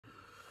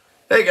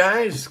Hey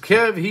guys,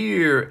 Kev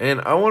here,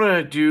 and I want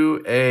to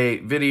do a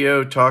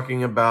video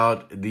talking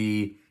about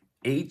the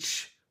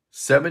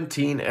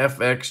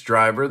H17Fx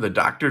driver, the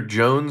Dr.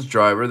 Jones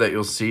driver that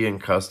you'll see in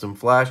custom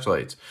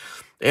flashlights.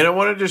 And I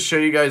wanted to show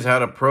you guys how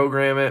to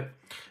program it,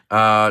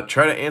 try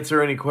to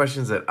answer any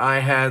questions that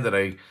I had that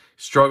I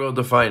struggled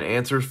to find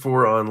answers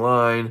for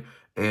online,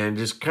 and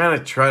just kind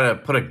of try to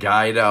put a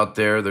guide out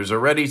there. There's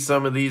already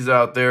some of these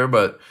out there,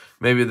 but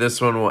maybe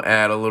this one will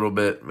add a little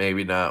bit,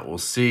 maybe not, we'll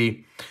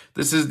see.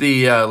 This is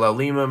the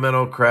Laulima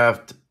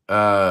Metalcraft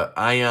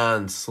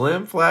Ion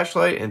Slim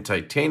flashlight in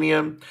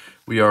titanium.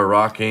 We are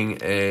rocking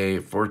a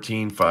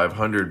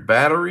 14500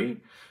 battery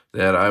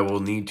that I will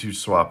need to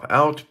swap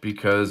out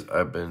because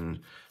I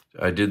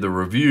did the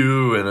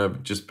review and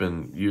I've just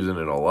been using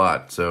it a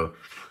lot. So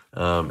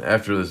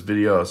after this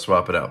video, I'll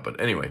swap it out.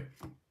 But anyway,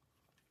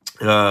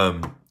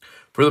 for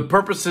the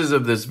purposes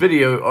of this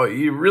video,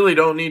 you really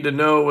don't need to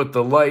know what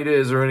the light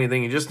is or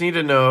anything. You just need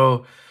to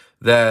know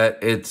that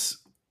it's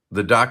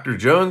the Dr.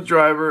 Jones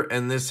driver,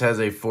 and this has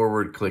a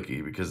forward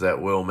clicky because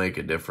that will make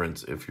a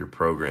difference if you're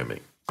programming.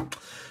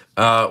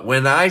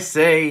 When I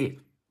say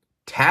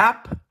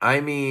tap,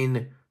 I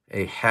mean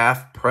a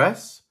half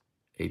press,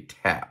 a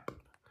tap.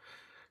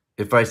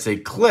 If I say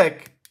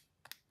click,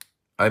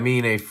 I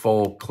mean a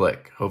full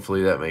click.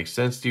 Hopefully that makes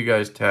sense to you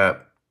guys.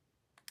 Tap,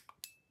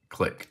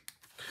 click.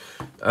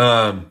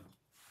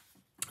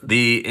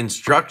 The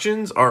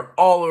instructions are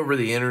all over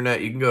the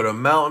internet. You can go to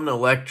Mountain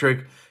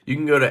Electric. You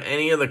can go to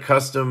any of the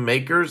custom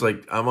makers.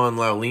 Like I'm on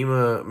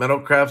Laulima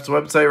Metalcraft's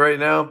website right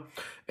now.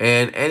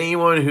 And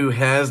anyone who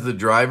has the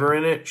driver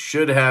in it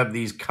should have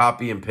these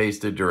copy and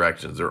pasted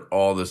directions. They're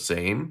all the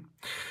same.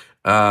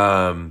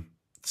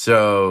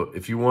 So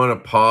if you want to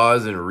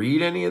pause and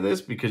read any of this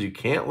because you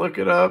can't look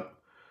it up,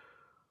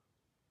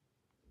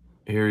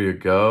 here you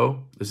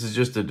go. This is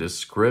just a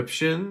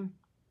description.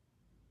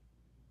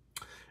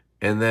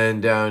 And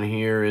then down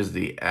here is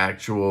the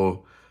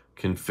actual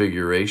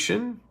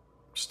configuration,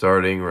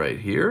 starting right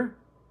here.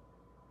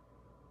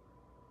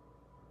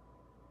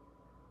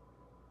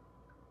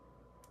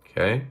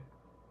 Okay.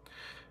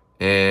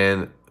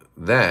 And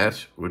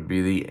that would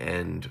be the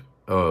end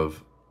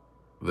of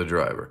the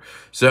driver.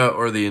 So,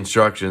 or the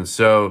instructions.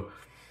 So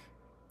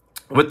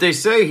what they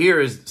say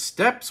here is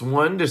steps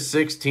 1 to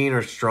 16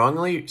 are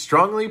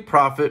strongly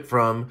profit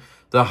from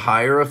the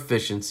higher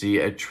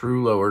efficiency at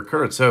true lower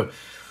current. So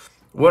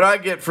what I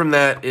get from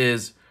that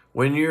is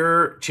when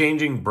you're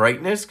changing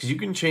brightness, because you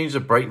can change the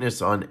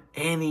brightness on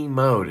any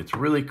mode. It's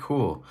really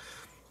cool.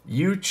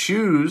 You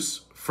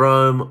choose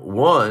from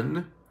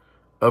one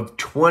of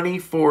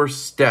 24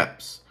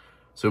 steps.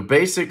 So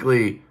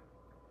basically,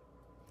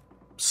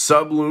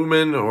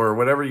 sublumen or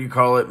whatever you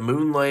call it,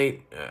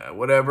 moonlight,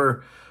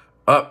 whatever,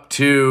 up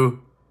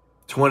to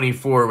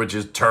 24, which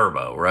is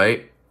turbo,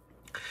 right?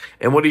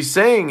 And what he's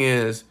saying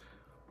is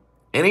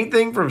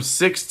anything from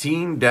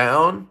 16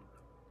 down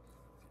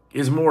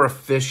is more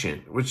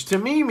efficient, which to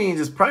me means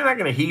it's probably not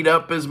going to heat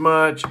up as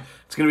much.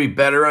 It's going to be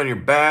better on your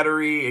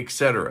battery,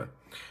 etc.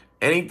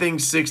 Anything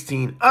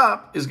 16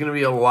 up is going to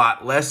be a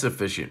lot less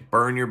efficient.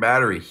 Burn your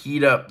battery,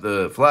 heat up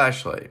the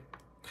flashlight.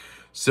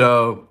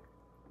 So,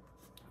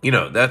 you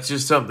know, that's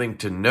just something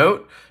to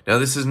note. Now,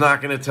 this is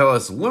not going to tell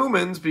us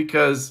lumens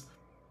because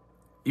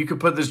you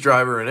could put this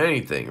driver in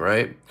anything,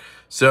 right?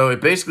 So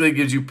it basically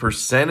gives you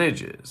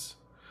percentages.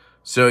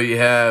 So you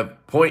have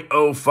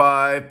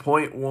 0.05,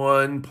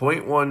 0.1,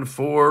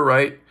 0.14,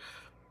 right?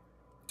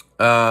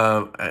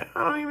 I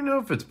don't even know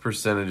if it's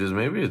percentages.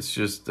 Maybe it's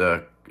just,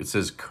 it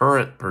says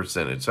current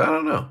percentage. So I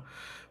don't know.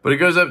 But it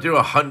goes up to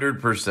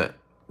 100%,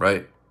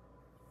 right?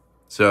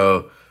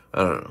 So, I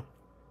don't know.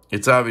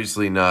 It's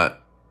obviously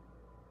not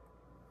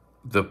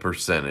the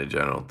percentage,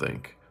 I don't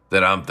think,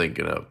 that I'm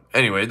thinking of.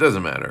 Anyway, it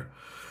doesn't matter.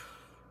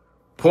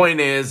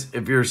 Point is,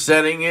 if you're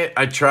setting it,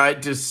 I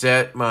tried to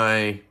set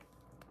my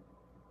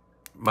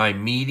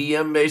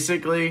medium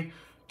basically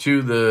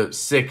to the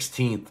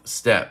 16th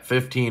step,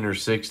 15 or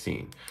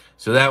 16.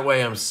 So that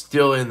way I'm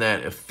still in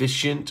that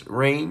efficient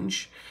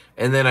range.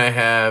 And then I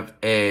have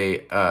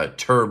a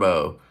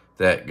turbo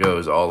that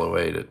goes all the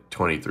way to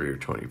 23 or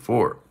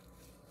 24.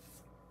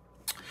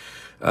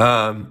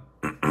 The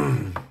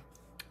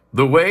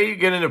way you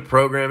get into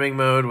programming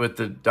mode with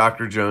the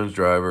Dr. Jones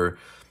driver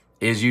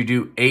is you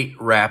do 8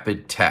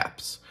 rapid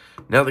taps.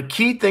 Now the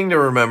key thing to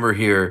remember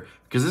here,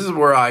 because this is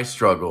where I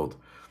struggled,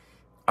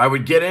 I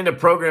would get into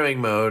programming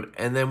mode,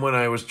 and then when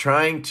I was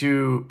trying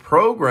to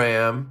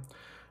program,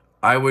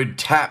 I would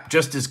tap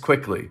just as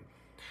quickly.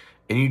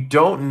 And you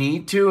don't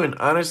need to, and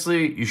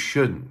honestly, you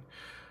shouldn't.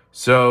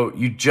 So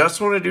you just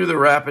want to do the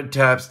rapid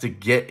taps to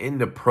get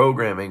into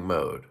programming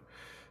mode.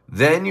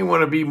 Then you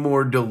want to be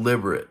more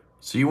deliberate.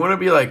 So you want to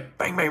be like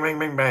bang, bang, bang,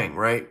 bang, bang,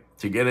 right?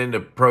 To get into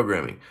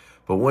programming.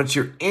 But once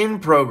you're in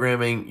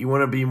programming, you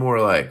want to be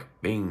more like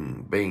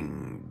bing,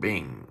 bing,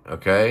 bing,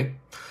 okay?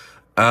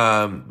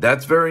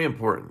 That's very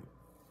important.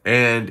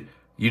 And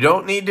you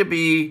don't need to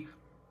be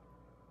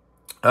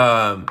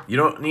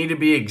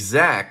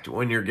exact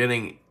when you're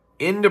getting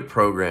into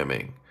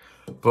programming.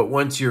 But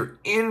once you're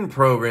in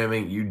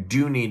programming, you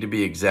do need to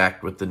be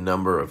exact with the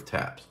number of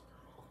taps.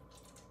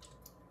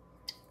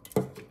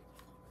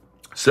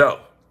 So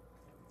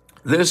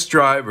this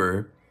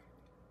driver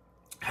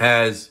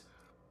has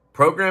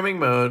programming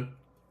mode,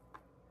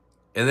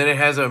 and then it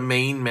has a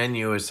main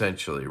menu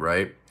essentially,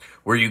 right?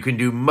 Where you can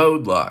do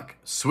mode lock,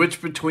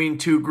 switch between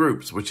two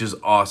groups, which is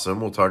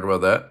awesome. We'll talk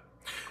about that.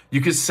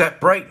 You can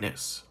set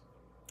brightness.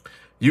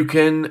 You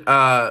can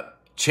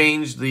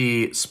change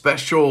the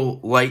special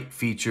light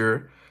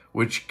feature,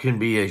 which can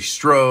be a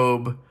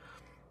strobe,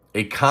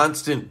 a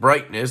constant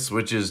brightness,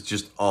 which is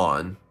just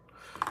on,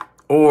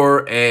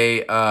 or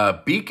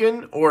a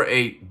beacon, or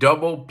a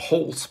double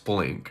pulse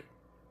blink.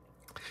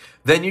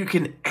 Then you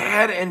can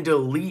add and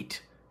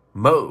delete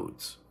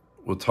modes.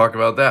 We'll talk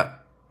about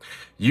that.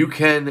 You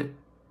can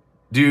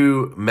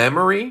do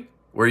memory,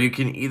 where you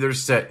can either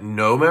set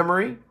no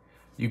memory,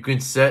 you can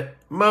set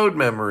mode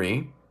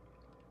memory,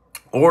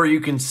 or you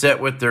can set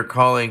what they're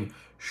calling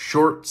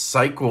short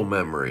cycle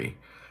memory.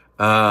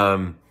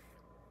 We'll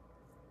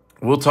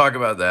talk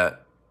about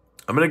that.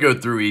 I'm going to go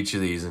through each of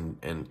these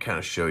and kind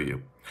of show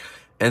you.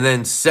 And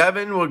then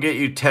 7 will get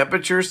you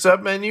temperature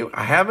submenu.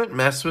 I haven't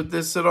messed with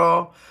this at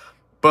all,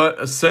 but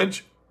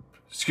essentially,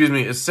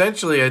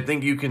 I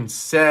think you can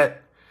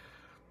set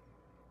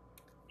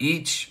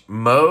each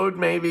mode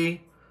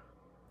maybe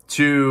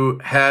to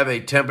have a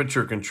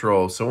temperature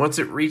control. So once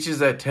it reaches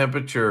that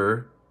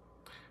temperature,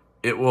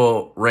 it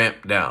will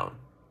ramp down,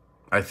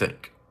 I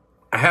think.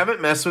 I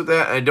haven't messed with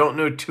that. I don't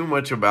know too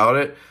much about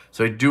it,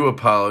 so I do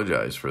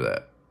apologize for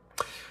that.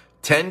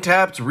 10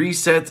 taps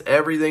resets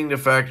everything to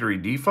factory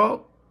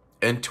default,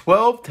 and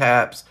 12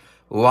 taps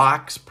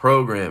locks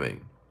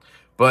programming.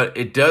 But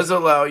it does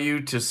allow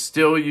you to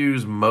still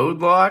use mode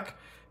lock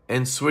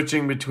and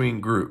switching between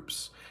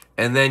groups.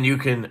 And then you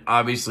can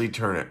obviously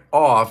turn it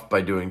off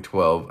by doing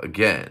 12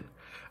 again.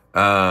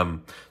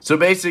 So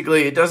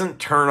basically, it doesn't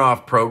turn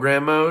off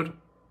program mode.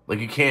 Like,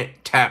 you can't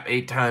tap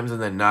 8 times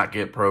and then not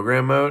get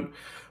program mode.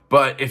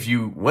 But if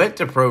you went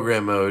to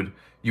program mode,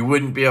 you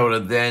wouldn't be able to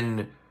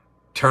then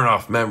turn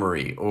off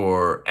memory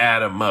or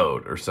add a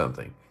mode or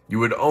something. You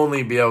would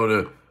only be able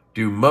to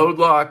do mode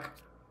lock,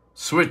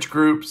 switch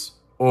groups,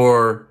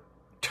 or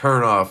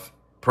turn off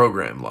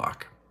program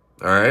lock.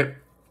 All right?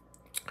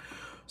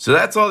 So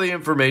that's all the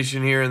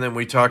information here. And then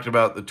we talked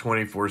about the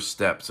 24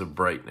 steps of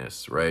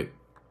brightness, right?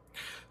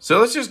 So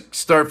let's just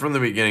start from the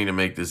beginning to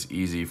make this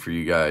easy for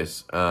you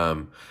guys.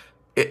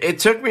 It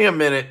took me a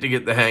minute to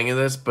get the hang of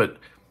this, but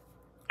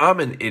I'm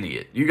an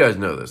idiot. You guys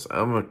know this.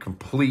 I'm a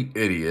complete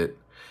idiot,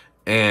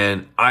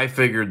 and I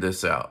figured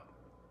this out.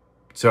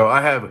 So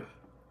I have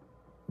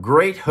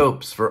great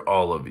hopes for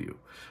all of you.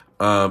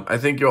 I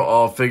think you'll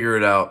all figure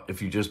it out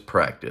if you just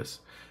practice.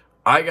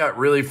 I got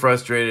really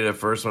frustrated at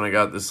first when I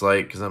got this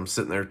light because I'm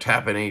sitting there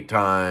tapping 8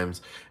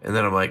 times, and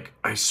then I'm like,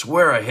 I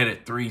swear I hit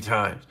it 3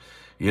 times.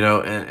 You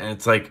know, and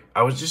it's like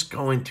I was just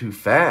going too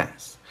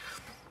fast.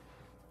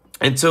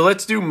 And so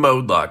let's do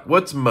mode lock.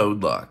 What's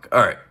mode lock? All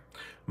right.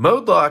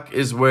 Mode lock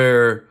is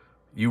where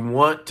you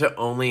want to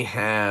only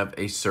have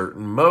a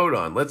certain mode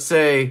on. Let's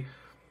say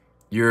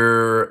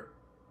you're,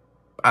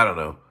 I don't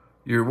know,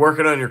 you're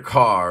working on your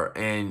car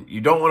and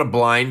you don't want to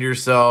blind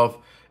yourself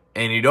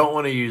and you don't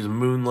want to use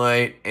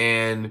moonlight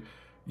and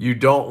you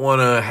don't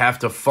want to have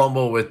to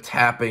fumble with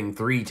tapping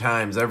 3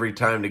 times every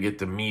time to get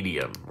to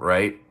medium,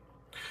 right?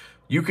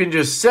 You can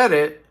just set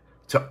it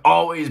to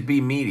always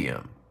be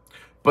medium.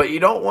 But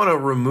you don't want to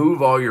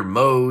remove all your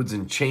modes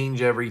and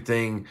change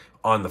everything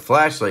on the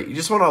flashlight. You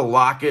just want to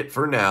lock it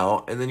for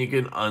now, and then you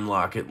can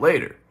unlock it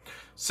later.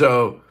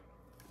 So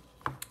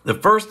the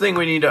first thing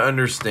we need to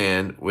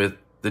understand with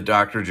the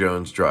Dr.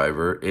 Jones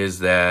driver is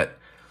that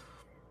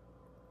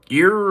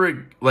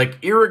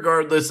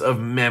irregardless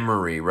of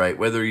memory, right?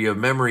 Whether you have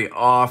memory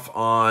off,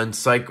 on,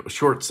 cycle,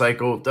 short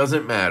cycle,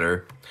 doesn't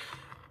matter.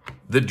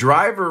 The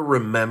driver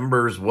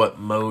remembers what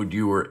mode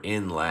you were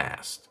in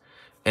last.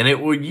 And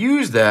it will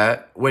use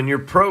that when you're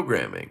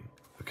programming,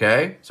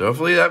 okay? So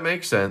hopefully that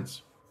makes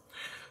sense.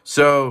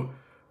 So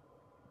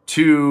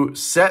to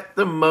set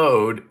the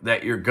mode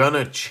that you're going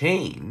to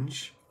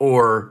change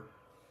or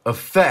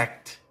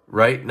affect,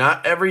 right?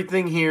 Not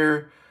everything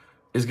here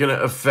is going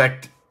to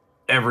affect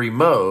every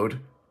mode,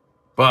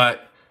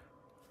 but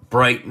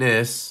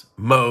brightness,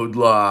 mode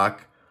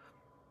lock,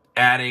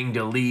 adding,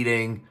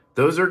 deleting,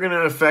 those are going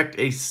to affect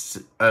a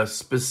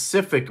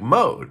specific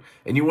mode,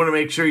 and you want to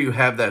make sure you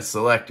have that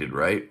selected,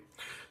 right?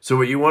 So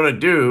what you want to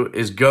do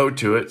is go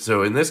to it.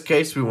 So in this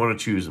case, we want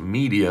to choose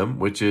medium,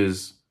 which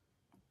is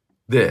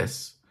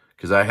this,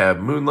 because I have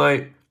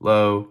moonlight,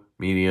 low,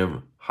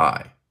 medium,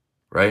 high,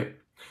 right?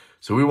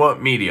 So we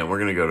want medium. We're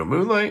going to go to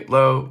moonlight,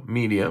 low,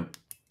 medium,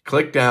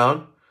 click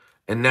down,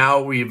 and now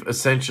we've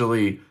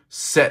essentially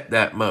set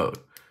that mode.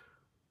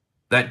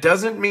 That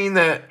doesn't mean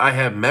that I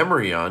have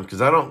memory on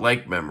because I don't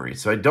like memory.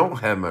 So I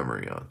don't have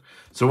memory on.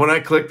 So when I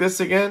click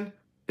this again,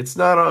 it's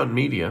not on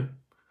medium.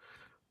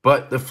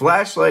 But the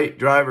flashlight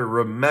driver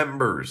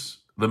remembers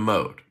the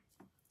mode.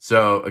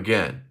 So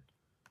again,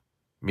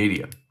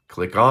 medium.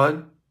 Click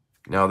on.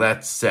 Now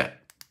that's set.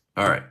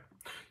 All right.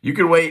 You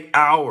could wait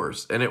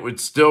hours and it would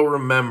still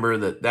remember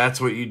that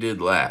that's what you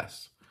did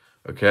last.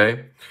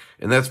 Okay?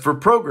 And that's for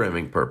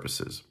programming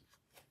purposes.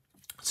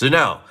 So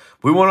now,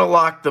 we want to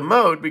lock the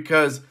mode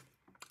because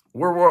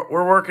we're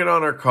working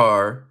on our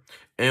car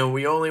and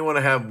we only want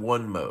to have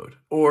one mode.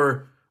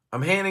 Or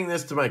I'm handing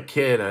this to my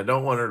kid and I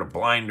don't want her to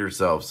blind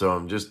herself, so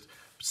I'm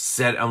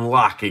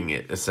locking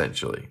it,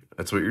 essentially.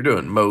 That's what you're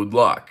doing, mode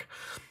lock.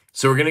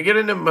 So we're going to get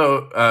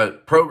into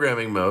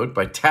programming mode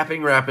by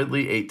tapping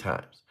rapidly 8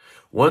 times.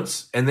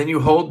 And then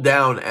you hold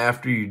down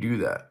after you do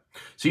that.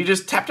 So you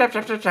just tap, tap,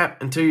 tap, tap,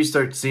 tap until you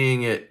start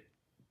seeing it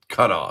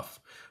cut off.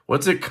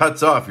 Once it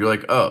cuts off, you're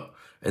like, oh.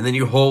 And then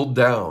you hold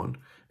down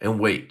and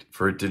wait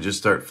for it to just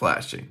start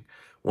flashing.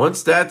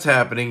 Once that's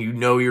happening, you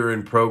know you're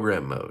in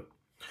program mode.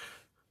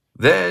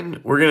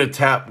 Then we're going to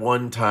tap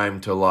 1 time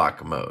to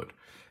lock mode.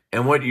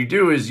 And what you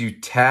do is you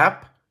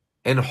tap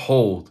and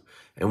hold.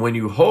 And when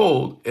you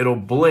hold, it'll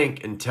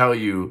blink and tell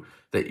you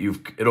that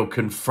it'll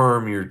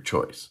confirm your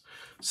choice.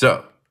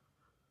 So,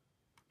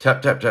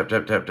 tap, tap, tap,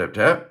 tap, tap, tap,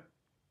 tap.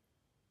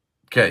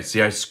 Okay,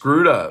 see, I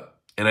screwed up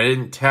and I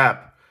didn't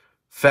tap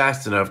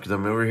fast enough because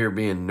I'm over here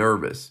being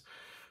nervous.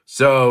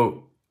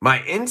 So,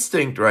 my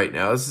instinct right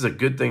now, this is a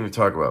good thing to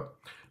talk about.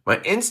 My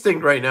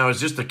instinct right now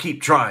is just to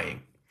keep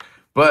trying.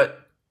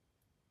 But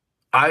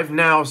I've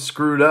now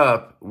screwed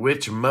up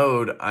which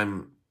mode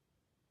I'm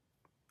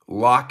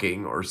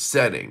locking or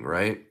setting,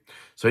 right?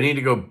 So I need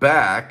to go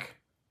back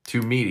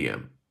to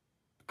medium.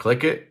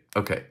 Click it.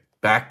 Okay,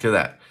 back to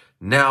that.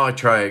 Now I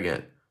try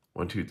again.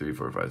 1, 2, 3,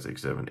 4, 5,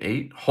 6, 7,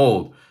 8.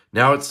 Hold.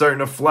 Now it's starting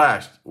to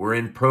flash. We're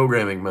in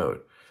programming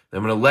mode.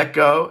 I'm going to let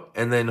go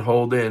and then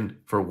hold in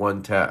for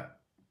 1 tap.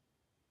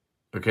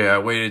 Okay, I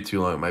waited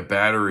too long. My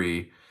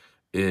battery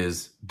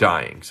is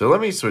dying. So let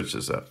me switch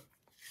this up.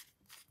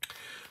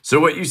 So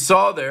what you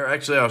saw there,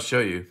 actually I'll show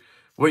you.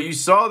 What you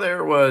saw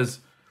there was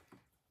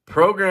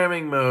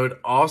programming mode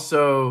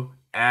also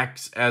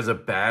acts as a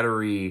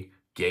battery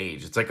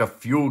gauge. It's like a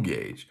fuel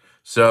gauge.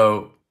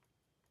 So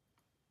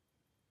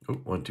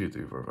 1, 2,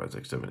 3, 4, 5,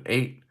 6, 7,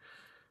 8.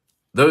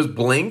 Those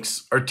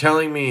blinks are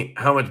telling me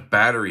how much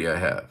battery I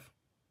have.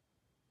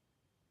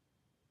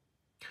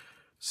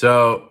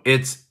 So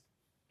it's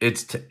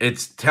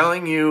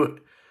telling you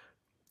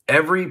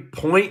every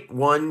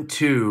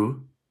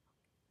 0.12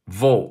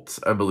 volts,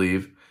 I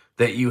believe,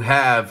 that you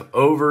have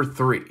over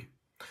 3.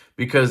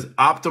 Because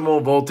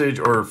optimal voltage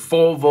or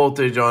full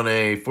voltage on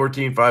a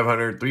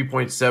 14500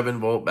 3.7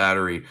 volt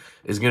battery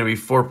is going to be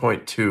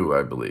 4.2,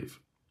 I believe.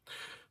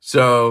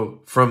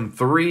 So from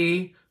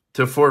 3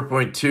 to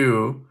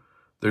 4.2,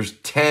 there's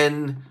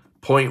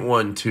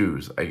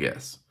 10.12s, I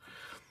guess.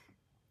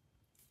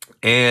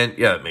 And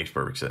yeah, that makes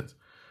perfect sense.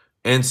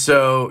 And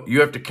so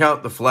you have to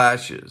count the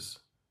flashes,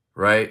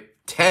 right?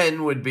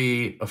 10 would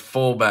be a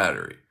full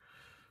battery.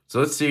 So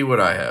let's see what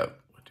I have.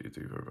 1, 2,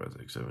 3, 4, 5,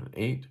 6, 7,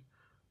 8.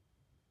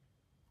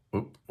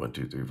 Oop, 1,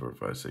 2, 3, 4,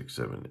 5, 6,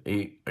 7,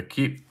 8.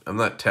 I'm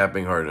not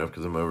tapping hard enough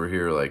because I'm over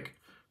here like,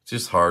 it's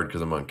just hard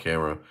because I'm on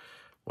camera.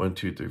 1,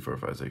 2, 3, 4,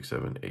 5, 6,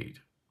 7, 8.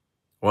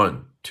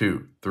 1,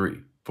 2, 3,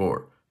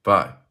 4,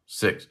 5,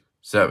 6,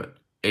 7,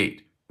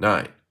 8,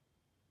 9.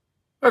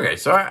 Okay,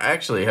 so I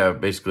actually have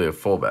basically a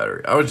full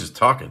battery. I was just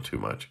talking too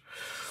much.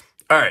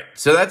 All right,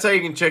 so that's how you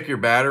can check your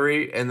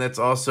battery, and that's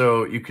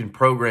also, you can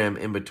program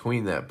in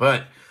between that.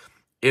 But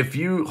if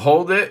you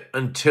hold it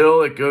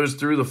until it goes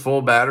through the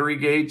full battery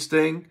gauge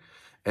thing,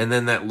 and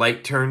then that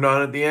light turned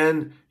on at the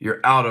end,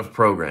 you're out of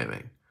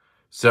programming.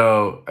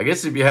 So I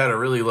guess if you had a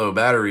really low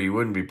battery, you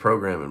wouldn't be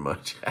programming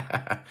much.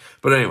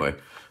 But anyway,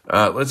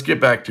 let's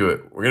get back to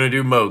it. We're going to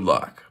do mode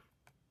lock.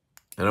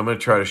 And I'm going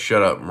to try to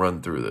shut up and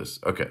run through this.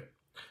 Okay,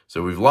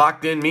 so we've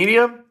locked in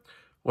medium.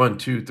 1,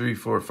 2, 3,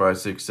 4, 5,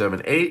 6,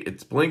 7, 8.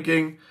 It's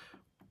blinking.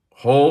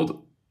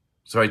 Hold.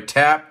 So I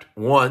tapped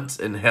once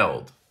and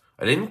held.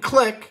 I didn't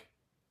click.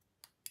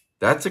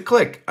 That's a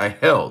click. I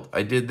held.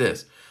 I did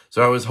this.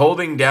 So I was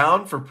holding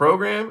down for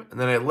program, and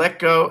then I let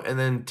go, and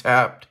then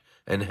tapped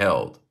and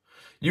held.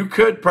 You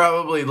could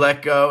probably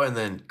let go and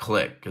then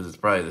click, because it's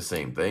probably the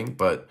same thing,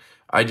 but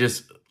I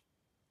just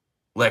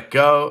let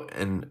go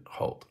and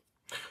hold.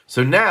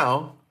 So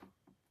now,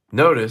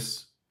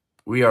 notice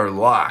we are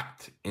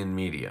locked in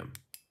medium.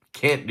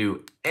 Can't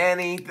do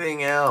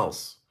anything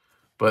else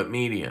but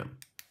medium,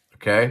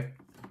 okay?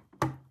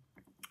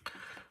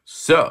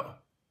 So,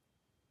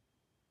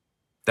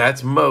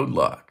 that's mode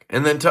lock.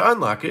 And then to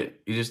unlock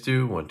it, you just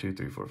do 1, 2,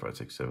 3, 4, 5,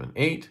 6, 7,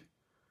 8.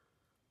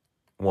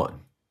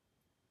 1.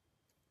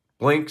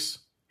 Blinks,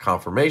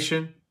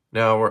 confirmation.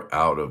 Now we're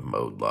out of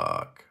mode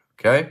lock,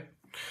 okay?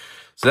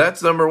 So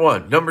that's number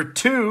 1. Number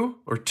 2,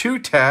 or 2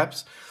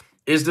 taps,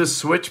 is to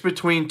switch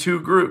between 2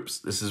 groups.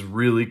 This is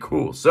really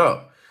cool.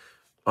 So,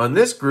 on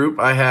this group,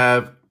 I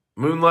have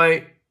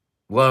moonlight,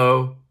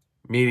 low,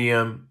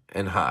 medium,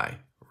 and high,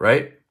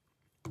 right?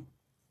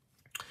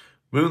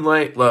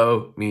 Moonlight,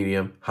 low,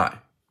 medium, high.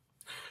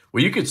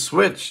 Well, you could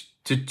switch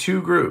to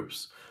 2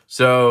 groups.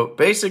 So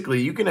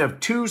basically, you can have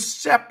 2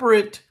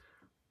 separate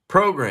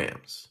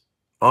programs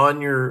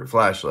on your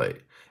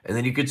flashlight, and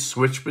then you could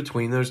switch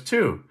between those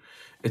 2.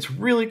 It's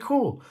really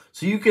cool.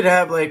 So you could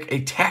have like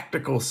a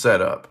tactical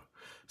setup.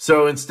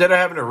 So instead of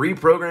having to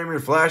reprogram your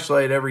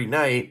flashlight every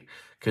night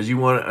because you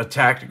want a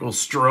tactical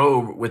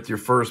strobe with your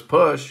first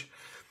push,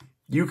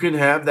 you can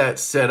have that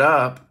set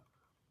up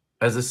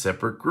as a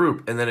separate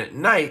group. And then at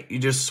night, you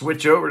just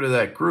switch over to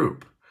that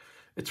group.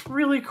 It's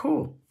really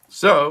cool.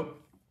 So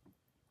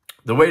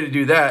the way to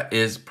do that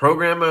is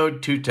program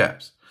mode, 2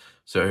 taps.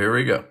 So here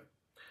we go.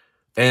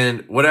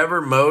 And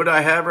whatever mode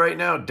I have right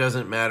now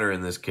doesn't matter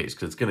in this case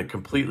because it's going to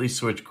completely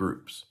switch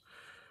groups.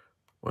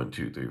 1,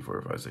 2, 3,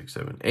 4, 5, 6,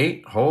 7,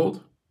 8.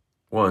 Hold.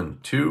 1,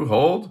 2,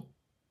 hold.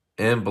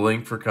 And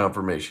blink for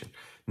confirmation.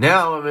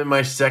 Now I'm in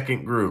my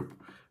second group.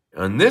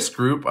 On this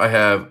group, I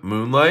have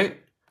Moonlight.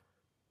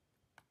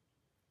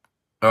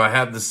 Oh, I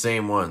have the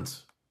same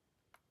ones.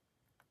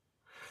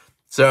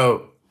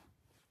 So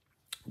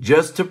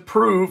just to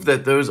prove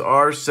that those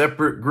are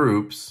separate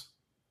groups,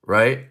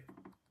 right?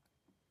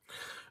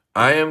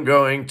 I am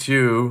going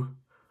to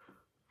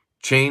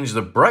change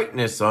the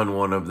brightness on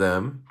one of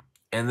them,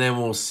 and then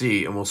we'll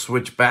see, and we'll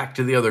switch back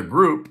to the other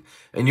group,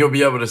 and you'll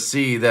be able to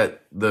see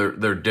that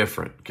they're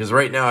different. Because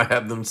right now I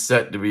have them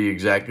set to be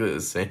exactly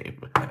the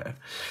same.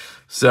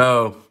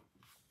 So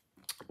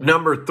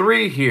number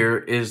 3 here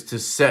is to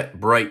set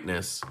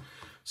brightness.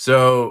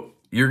 So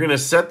you're going to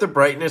set the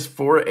brightness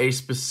for a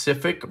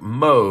specific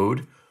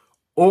mode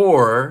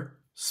or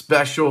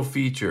special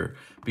feature,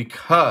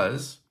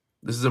 because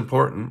this is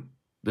important.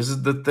 This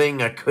is the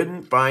thing I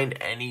couldn't find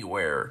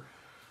anywhere.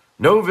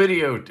 No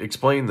video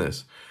explained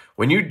this.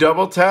 When you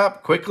double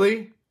tap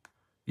quickly,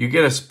 you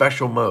get a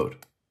special mode,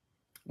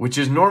 which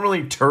is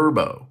normally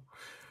turbo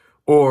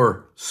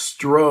or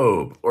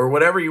strobe or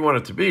whatever you want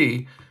it to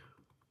be,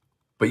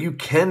 but you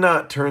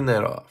cannot turn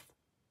that off.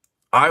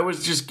 I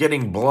was just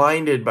getting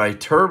blinded by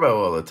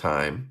turbo all the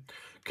time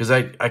because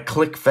I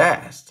click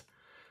fast.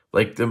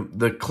 Like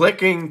the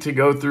clicking to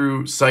go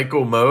through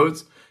cycle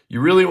modes, you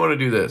really want to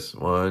do this.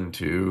 1,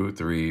 2,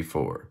 3,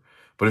 4.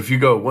 But if you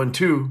go 1,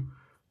 2,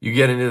 you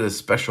get into this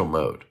special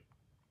mode.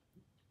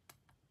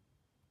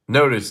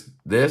 Notice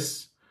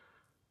this.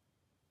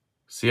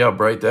 See how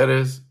bright that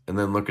is? And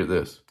then look at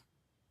this.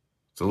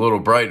 It's a little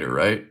brighter,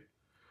 right?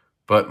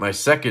 But my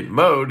second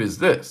mode is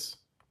this.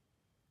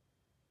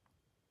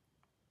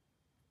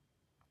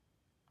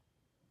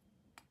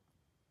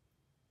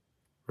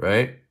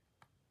 Right?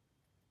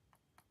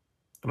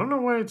 I don't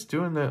know why it's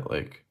doing that.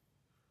 Like,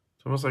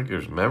 it's almost like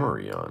there's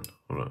memory on.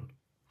 Hold on.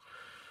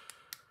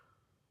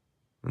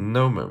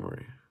 No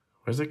memory.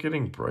 Why is it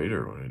getting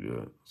brighter when I do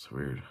it? It's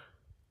weird.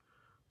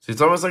 See,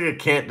 it's almost like it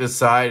can't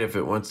decide if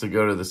it wants to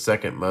go to the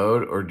second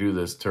mode or do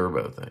this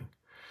turbo thing.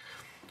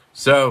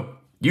 So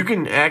you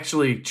can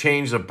actually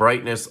change the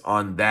brightness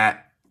on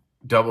that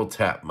double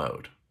tap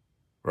mode,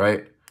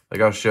 right? Like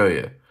I'll show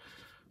you.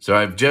 So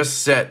I've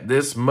just set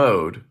this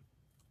mode,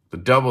 the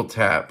double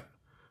tap,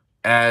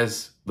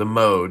 as the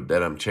mode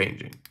that I'm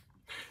changing.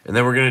 And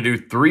then we're going to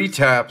do 3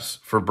 taps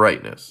for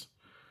brightness.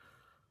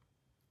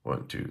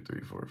 1, 2,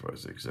 3, 4, 5,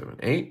 6, 7,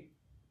 8.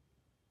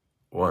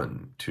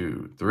 1,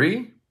 2,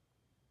 3.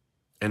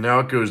 And now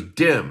it goes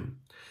dim.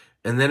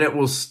 And then it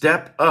will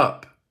step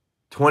up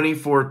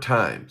 24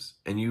 times.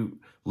 And you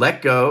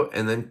let go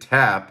and then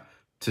tap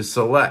to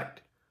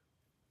select.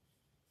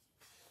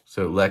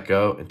 So let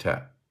go and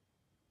tap.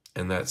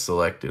 And that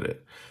selected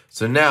it.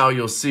 So now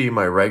you'll see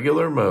my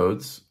regular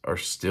modes are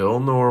still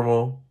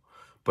normal.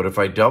 But if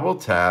I double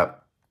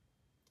tap,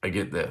 I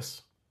get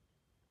this.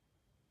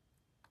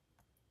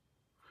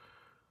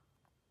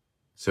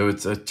 So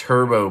it's a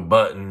turbo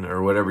button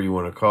or whatever you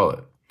want to call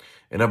it.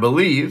 And I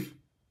believe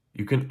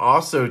you can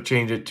also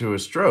change it to a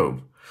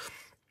strobe,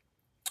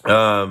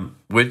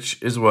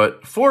 which is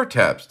what 4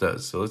 taps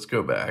does. So let's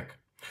go back.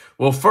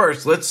 Well,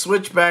 first, let's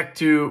switch back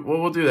to,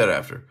 well, we'll do that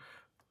after.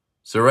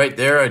 So right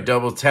there, I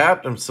double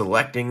tapped. I'm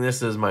selecting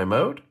this as my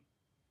mode.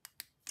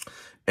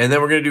 And then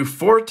we're going to do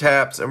 4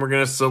 taps, and we're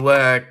going to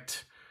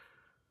select,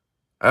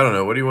 I don't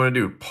know, what do you want to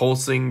do?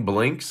 Pulsing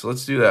blinks?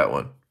 Let's do that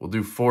one. We'll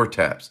do 4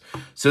 taps.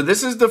 So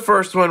this is the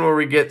first one where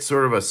we get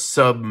sort of a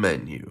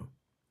sub-menu.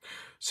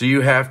 So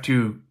you have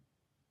to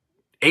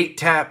 8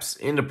 taps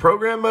into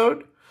program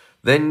mode.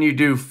 Then you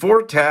do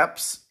 4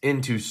 taps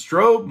into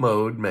strobe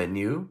mode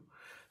menu.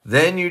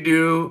 Then you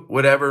do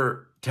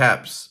whatever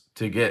taps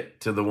to get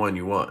to the one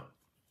you want.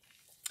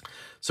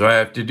 So I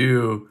have to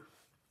do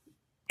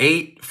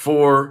 8,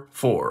 4,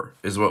 4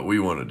 is what we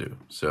want to do.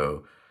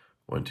 So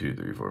 1, 2,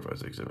 3, 4, 5,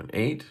 6, 7,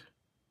 8.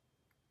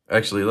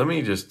 Actually, let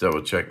me just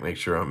double check, make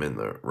sure I'm in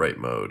the right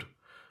mode.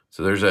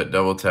 So there's that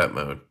double tap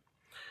mode.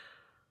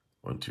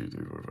 1, 2,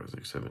 3, 4, 5,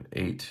 6, 7,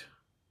 8.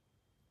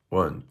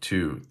 1,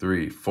 2,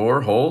 3,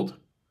 4, hold.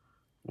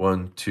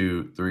 1,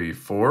 2, 3,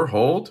 4,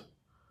 hold.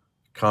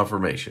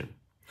 Confirmation.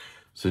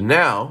 So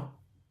now,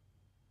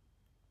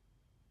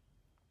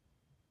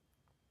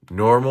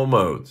 normal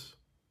modes,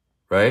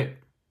 right?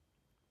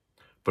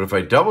 But if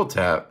I double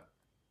tap,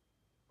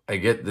 I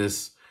get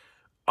this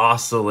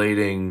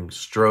oscillating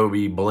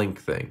strobe blink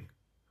thing.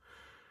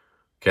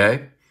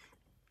 Okay?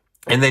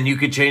 And then you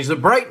can change the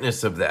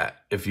brightness of that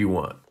if you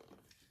want.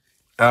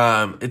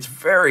 It's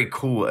very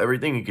cool,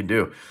 everything you can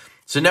do.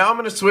 So now I'm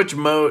going to switch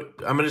mode.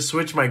 I'm going to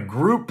switch my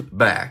group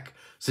back.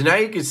 So now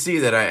you can see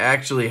that I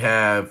actually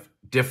have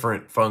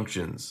different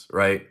functions,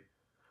 right?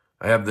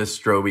 I have this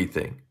strobe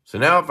thing. So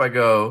now if I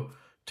go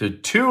to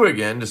 2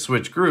 again to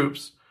switch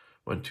groups,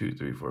 1, 2,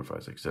 3, 4,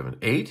 5, 6, 7,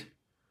 8.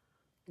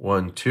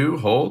 1, 2,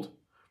 hold.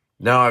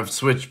 Now I've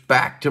switched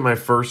back to my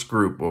first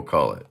group, we'll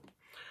call it.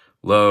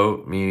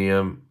 Low,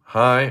 medium,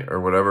 high, or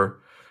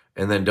whatever.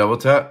 And then double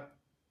tap.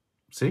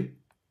 See?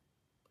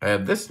 I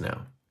have this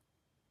now.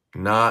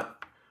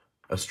 Not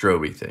a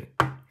strobe thing.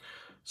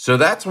 So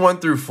that's 1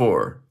 through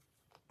 4.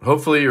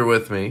 Hopefully you're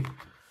with me.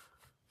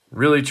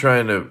 Really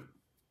trying to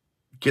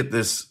get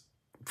this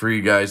for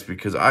you guys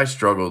because I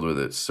struggled with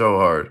it so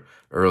hard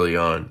early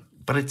on.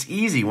 But it's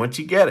easy once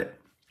you get it.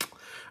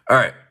 All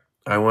right.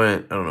 I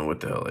don't know what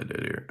the hell I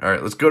did here. All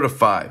right, let's go to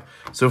 5.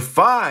 So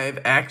 5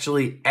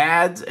 actually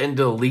adds and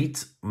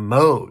deletes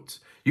modes.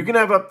 You can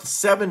have up to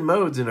 7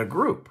 modes in a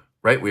group,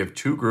 right? We have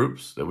 2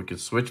 groups that we could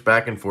switch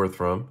back and forth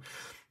from.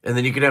 And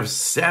then you can have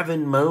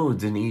 7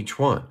 modes in each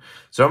one.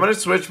 So I'm going to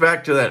switch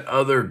back to that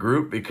other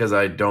group because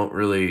I don't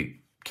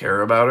really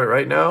care about it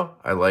right now.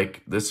 I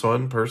like this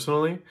one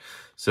personally.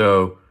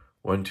 So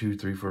 1, 2,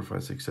 3, 4,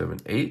 5, 6, 7,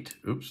 8.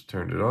 Oops,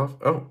 turned it off.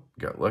 Oh,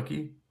 got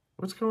lucky.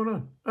 What's going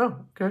on?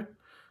 Oh, okay.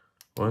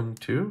 1,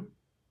 2.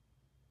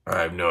 I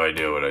have no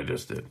idea what I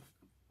just did.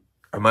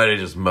 I might have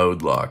just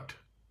mode locked.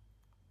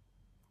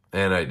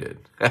 And I did.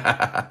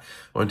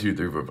 1, 2,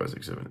 3, 4, 5,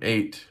 6, 7,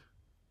 8.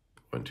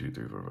 1, 2,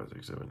 3, 4, 5,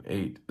 6, 7,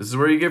 8. This is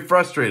where you get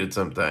frustrated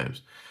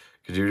sometimes.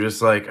 Because you're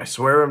just like, I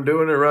swear I'm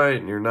doing it right,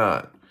 and you're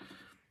not.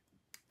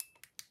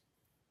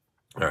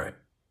 All right.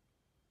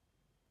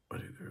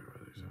 1, 2, 3, 4,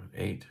 5, 6, 7,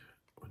 8.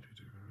 1, 2,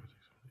 3, 4, 5,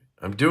 6, 7,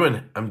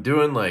 8. I'm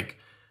doing like,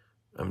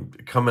 I'm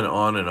coming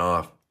on and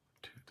off.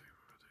 2, 3,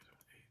 4, 5, 6,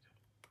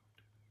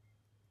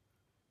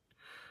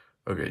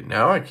 7, 8. Okay,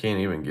 now I can't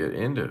even get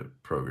into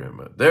program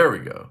mode. There we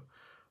go.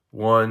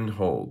 1,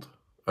 hold.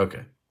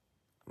 Okay.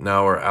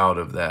 Now we're out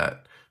of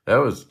that. That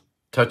was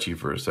touchy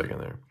for a second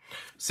there.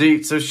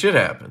 See, so shit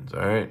happens,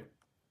 all right?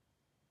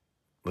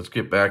 Let's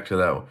get back to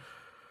that one.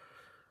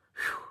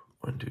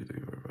 1, 2,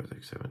 3, 4, 5,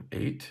 6, 7,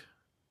 8.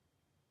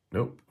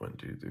 Nope. 1,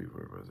 2, 3,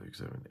 4, 5, 6,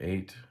 7,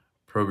 8.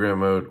 Program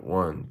mode,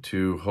 1,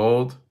 2,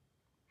 hold.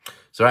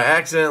 So I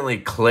accidentally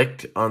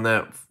clicked on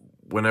that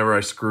whenever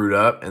I screwed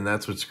up, and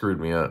that's what screwed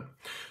me up.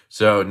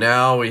 So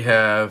now we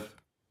have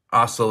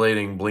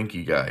oscillating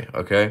blinky guy,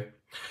 okay?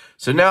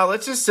 So now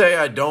let's just say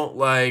I don't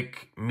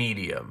like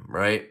medium,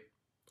 right?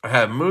 I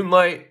have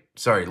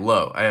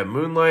low. I have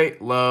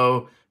moonlight,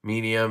 low,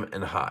 medium,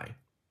 and high,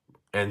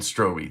 and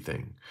strobe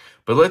thing.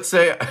 But let's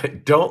say I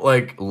don't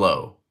like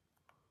low.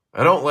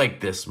 I don't like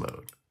this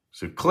mode.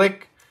 So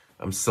click,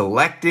 I'm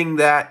selecting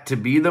that to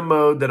be the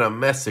mode that I'm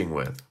messing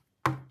with.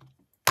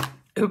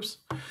 Oops.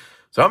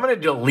 So I'm going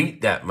to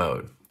delete that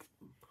mode.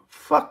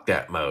 Fuck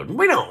that mode.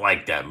 We don't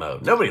like that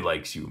mode. Nobody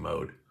likes you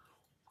mode.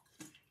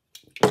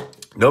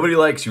 Nobody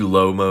likes you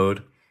low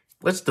mode.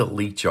 Let's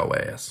delete your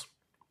ass.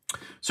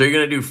 So you're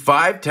going to do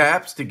 5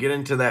 taps to get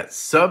into that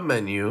sub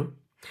menu.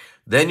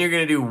 Then you're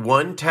going to do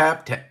 1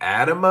 tap to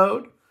add a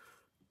mode,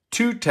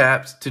 2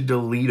 taps to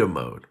delete a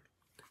mode.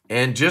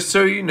 And just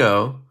so you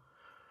know,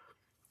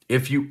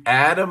 if you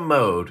add a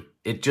mode,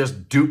 it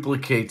just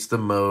duplicates the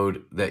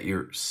mode that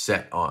you're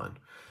set on.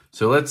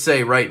 So let's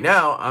say right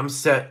now I'm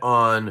set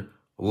on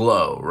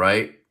low,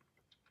 right?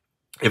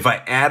 If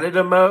I added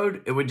a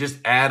mode, it would just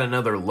add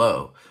another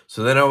low.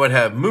 So then I would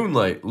have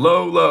moonlight,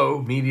 low,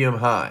 low, medium,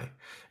 high.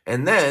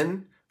 And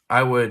then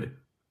I would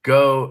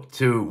go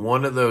to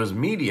one of those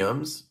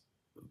mediums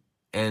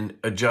and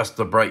adjust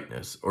the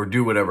brightness or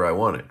do whatever I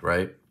wanted,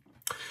 right?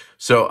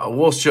 So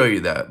we'll show you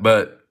that.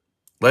 But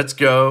let's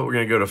go. We're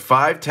going to go to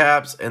 5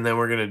 taps, and then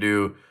we're going to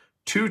do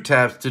 2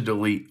 taps to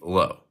delete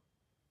low.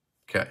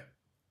 Okay.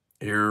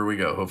 Here we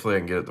go. Hopefully I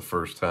can get it the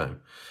first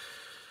time.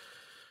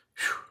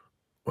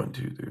 1,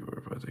 2, 3,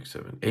 4, 5, 6,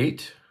 7,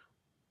 8.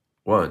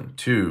 1,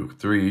 2,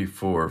 3,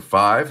 4,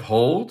 5.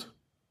 Hold.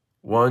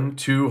 1,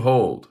 2,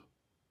 hold.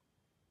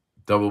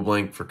 Double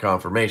blink for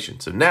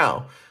confirmation. So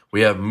now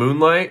we have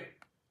moonlight,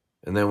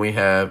 and then we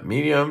have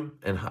medium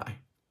and high.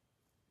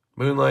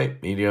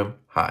 Moonlight, medium,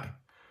 high.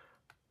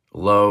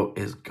 Low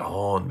is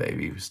gone,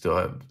 baby. We still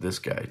have this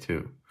guy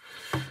too.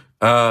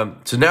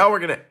 So now we're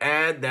going to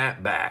add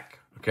that back,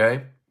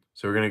 okay?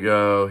 So we're going to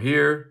go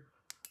here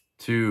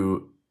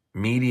to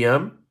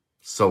medium.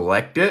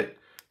 Select it,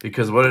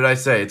 because what did I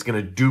say? It's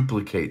going to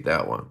duplicate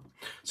that one.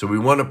 So we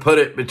want to put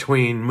it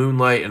between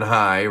moonlight and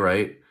high,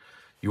 right?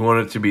 You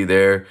want it to be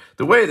there.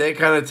 The way they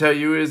kind of tell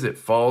you is it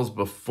falls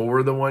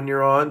before the one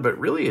you're on, but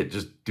really it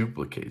just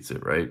duplicates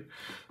it, right?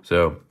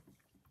 So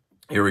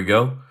here we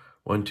go.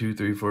 1, 2,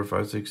 3, 4,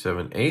 5, 6,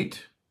 7,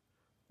 8.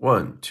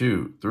 1,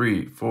 2,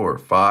 3, 4,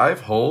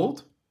 5.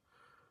 Hold.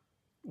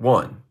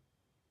 1.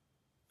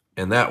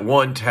 And that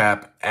 1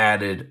 tap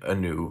added a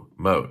new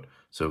mode.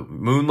 So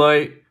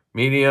moonlight,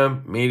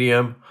 medium,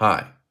 medium,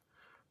 high.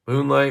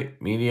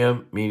 Moonlight,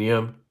 medium,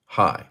 medium,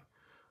 high.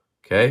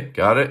 Okay,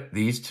 got it?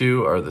 These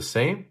two are the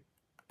same.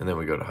 And then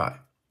we go to high.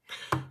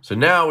 So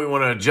now we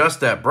want to adjust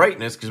that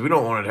brightness because we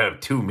don't want it to have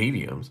two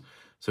mediums.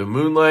 So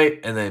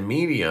moonlight and then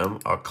medium,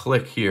 I'll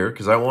click here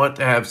because I want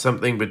to have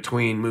something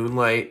between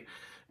moonlight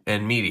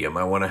and medium.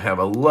 I want to have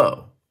a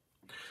low.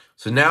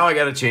 So now I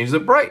got to change the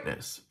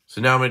brightness.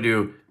 So now I'm going to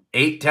do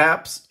 8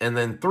 taps and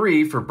then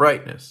 3 for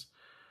brightness.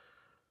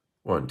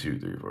 1, 2,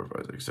 3, 4,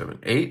 5, 6, 7,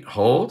 8.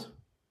 Hold.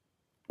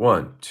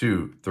 1,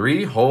 2,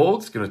 3.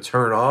 Hold. It's going to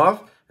turn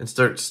off and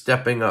start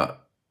stepping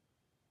up.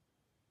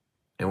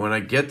 And when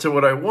I get to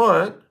what I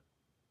want,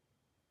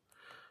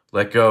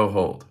 let go,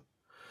 hold.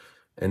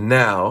 And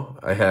now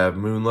I have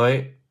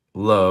moonlight,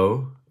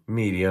 low,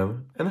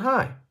 medium, and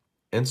high,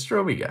 and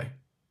strobe guy.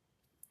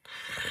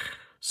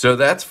 So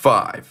that's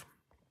 5.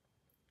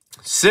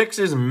 6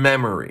 is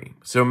memory.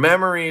 So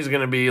memory is going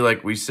to be,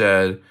 like we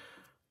said,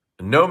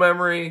 no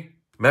memory,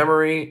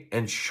 memory,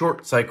 and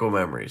short cycle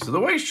memory. So the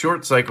way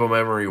short cycle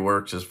memory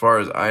works, as far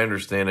as I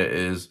understand it,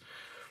 is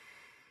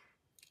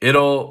it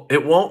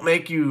won't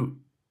make you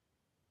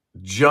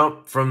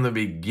jump from the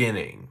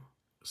beginning.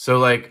 So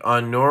like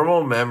on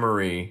normal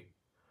memory,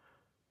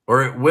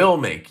 or it will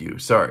make you,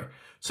 sorry.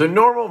 So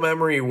normal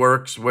memory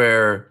works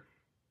where,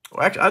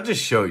 well, actually, I'll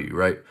just show you,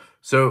 right?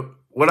 So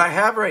what I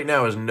have right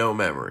now is no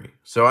memory.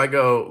 So I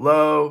go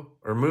low,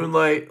 or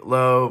moonlight,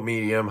 low,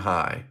 medium,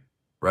 high,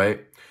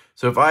 right?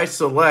 So if I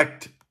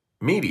select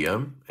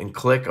medium and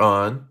click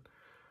on,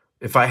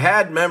 if I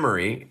had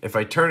memory, if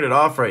I turned it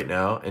off right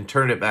now and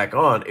turned it back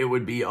on, it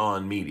would be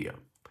on medium.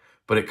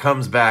 But it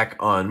comes back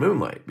on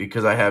moonlight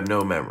because I have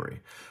no memory.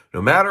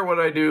 No matter what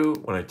I do,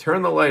 when I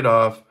turn the light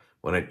off,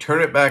 when I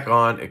turn it back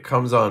on, it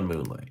comes on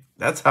moonlight.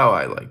 That's how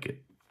I like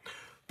it.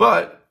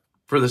 But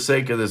for the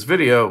sake of this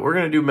video, we're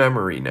going to do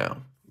memory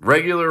now.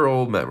 Regular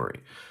old memory.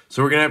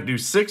 So we're going to have to do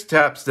 6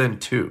 taps, then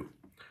 2.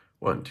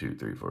 1, 2,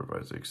 3, 4,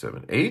 5, 6,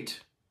 7,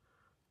 8.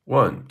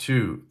 1,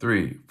 2,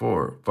 3,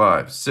 4,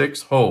 5,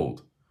 6.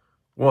 Hold.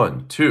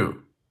 1,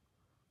 2.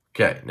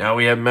 Okay, now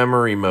we have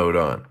memory mode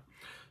on.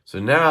 So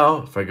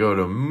now if I go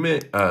to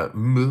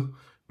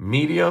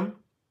medium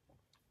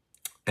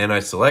and I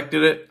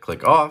selected it,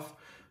 click off.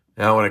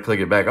 Now when I click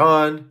it back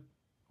on,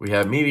 we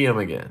have medium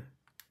again.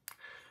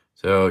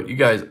 So you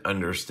guys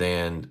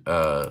understand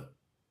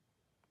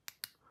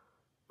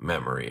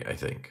memory, I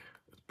think.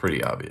 It's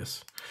pretty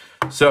obvious.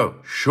 So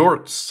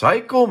short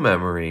cycle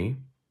memory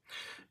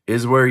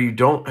is where you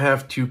don't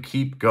have to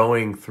keep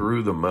going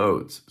through the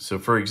modes. So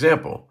for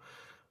example,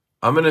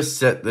 I'm going to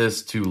set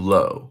this to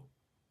low.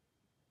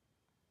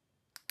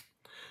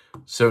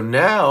 So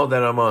now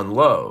that I'm on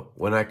low,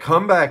 when I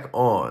come back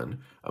on,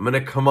 I'm going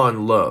to come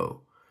on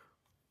low.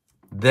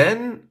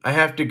 Then I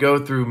have to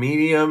go through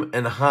medium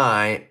and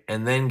high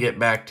and then get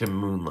back to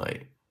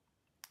moonlight.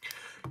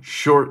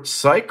 Short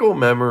cycle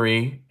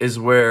memory is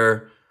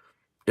where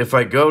if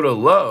I go to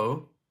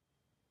low,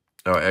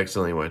 oh, I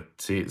accidentally went.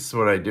 See, this is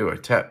what I do. I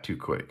tap too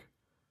quick.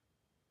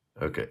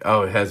 Okay.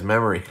 Oh, it has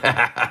memory.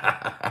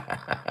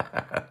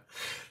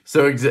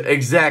 So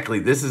exactly,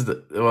 this is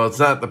the, well, it's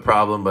not the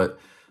problem, but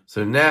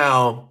so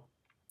now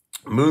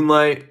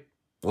moonlight,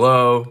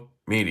 low,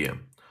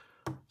 medium.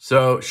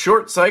 So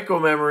short cycle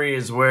memory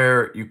is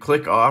where you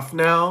click off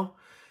now,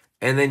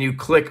 and then you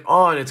click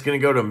on, it's going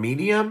to go to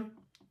medium,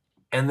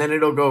 and then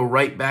it'll go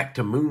right back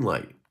to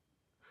moonlight.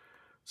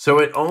 So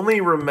it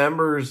only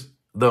remembers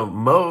the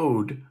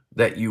mode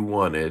that you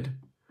wanted,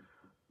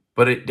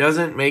 but it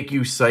doesn't make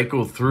you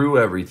cycle through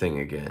everything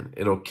again.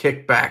 It'll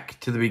kick back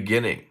to the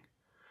beginning.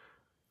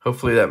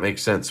 Hopefully that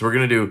makes sense. So we're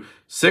going to do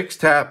 6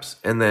 taps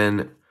and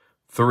then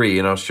 3,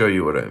 and I'll show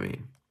you what I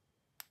mean.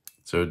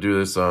 So do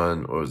this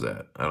on, what was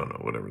that? I don't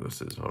know, whatever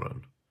this is. Hold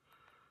on.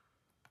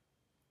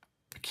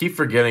 I keep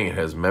forgetting it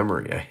has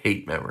memory. I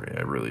hate memory.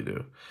 I really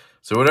do.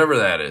 So whatever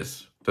that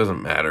is,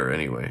 doesn't matter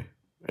anyway.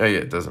 Oh yeah,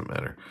 it doesn't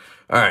matter.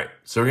 All right,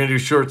 so we're going to do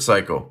short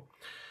cycle.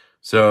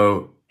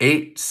 So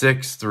 8,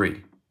 6,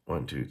 3.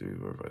 1, 2, 3,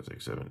 4, 5,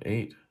 6, 7,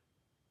 8.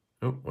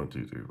 Oh, 1,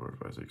 2, 3, 4,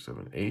 5, 6,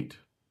 7, 8.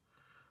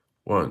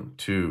 1,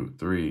 2,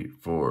 3,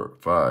 4,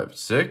 5,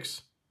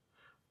 6.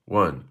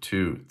 1,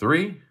 2,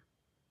 3.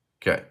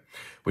 Okay.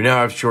 We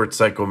now have short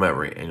cycle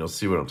memory, and you'll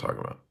see what I'm talking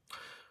about.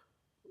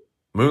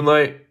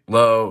 Moonlight,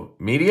 low,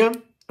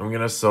 medium. I'm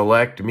going to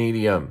select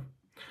medium.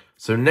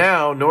 So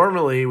now,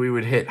 normally, we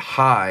would hit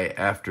high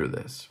after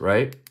this,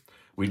 right?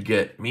 We'd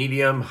get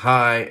medium,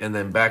 high, and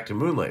then back to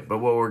moonlight. But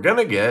what we're going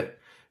to get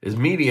is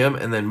medium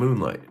and then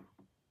moonlight.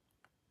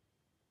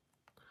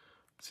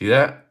 See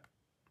that?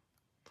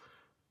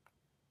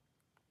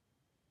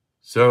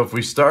 So if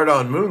we start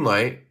on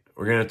moonlight,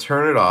 we're going to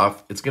turn it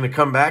off. It's going to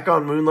come back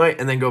on moonlight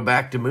and then go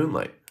back to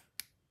moonlight.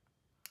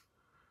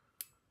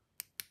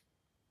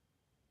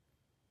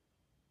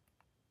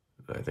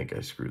 I think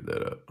I screwed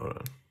that up. Hold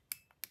on.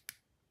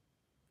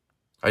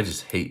 I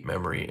just hate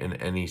memory in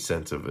any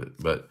sense of it.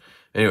 But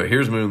anyway,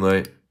 here's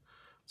moonlight.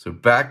 So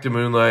back to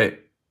moonlight.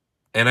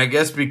 And I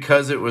guess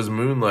because it was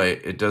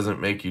moonlight, it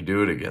doesn't make you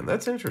do it again.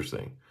 That's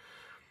interesting.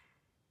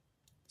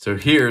 So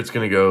here it's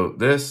going to go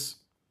this.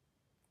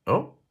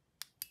 Oh.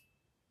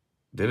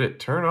 Did it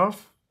turn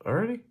off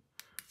already?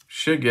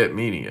 Should get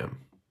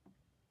medium.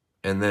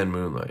 And then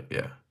moonlight,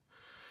 yeah.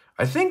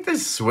 I think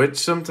this switch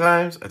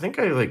sometimes, I think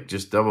I like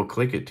just double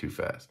click it too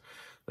fast.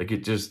 Like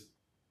it just,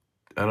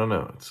 I don't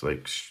know. It's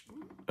like,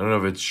 I don't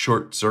know if it's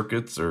short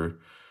circuits or,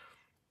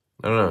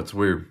 I don't know. It's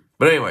weird.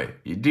 But anyway,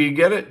 do you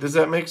get it? Does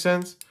that make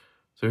sense?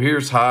 So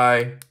here's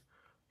high,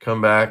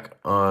 come back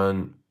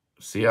on,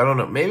 see, I don't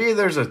know. Maybe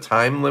there's a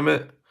time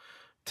limit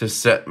to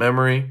set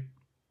memory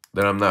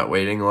that I'm not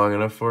waiting long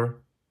enough for.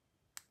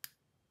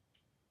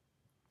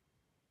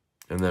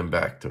 And then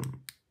back to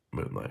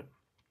Moonlight.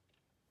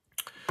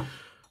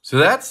 So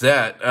that's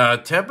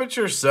that.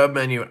 Temperature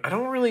submenu, I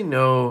don't really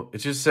know. It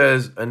just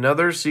says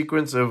another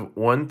sequence of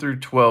 1 through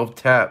 12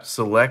 taps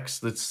selects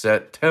the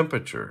set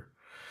temperature.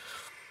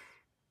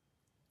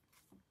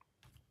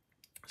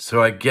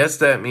 So I guess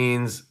that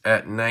means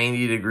at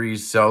 90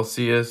 degrees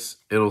Celsius,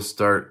 it'll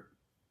start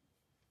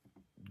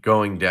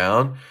going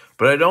down.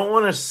 But I don't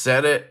want to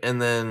set it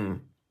and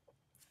then,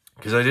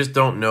 because I just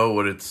don't know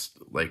what it's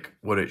like,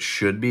 what it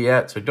should be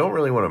at. So I don't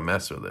really want to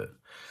mess with it.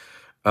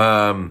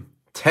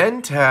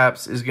 10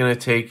 taps is going to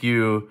take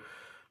you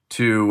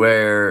to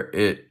where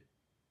it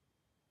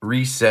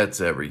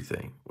resets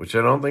everything, which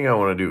I don't think I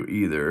want to do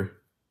either.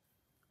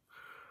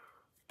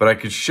 But I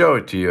could show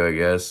it to you, I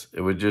guess.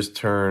 It would just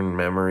turn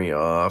memory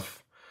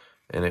off,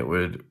 and it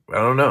would, I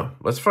don't know.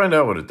 Let's find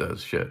out what it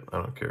does. Shit, I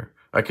don't care.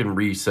 I can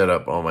reset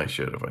up all my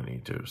shit if I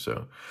need to.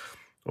 So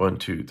 1,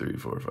 2, 3,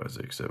 4, 5,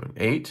 6, 7,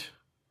 8.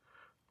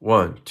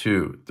 1,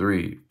 2,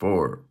 3,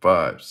 4,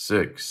 5,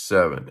 6,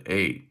 7,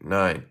 8,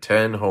 9,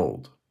 10,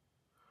 hold.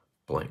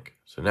 Blink.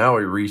 So now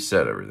we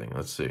reset everything.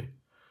 Let's see.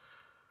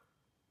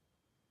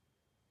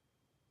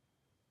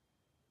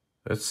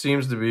 That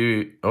seems to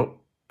be, oh,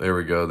 there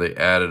we go. They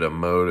added a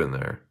mode in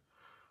there.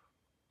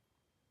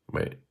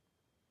 Wait.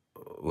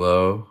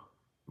 Low,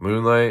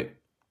 Moonlight,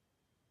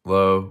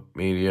 low,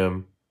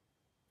 medium,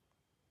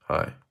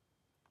 high.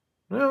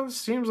 Well, it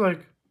seems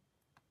like,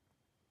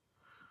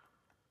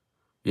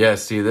 yeah,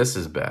 see, this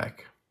is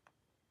back.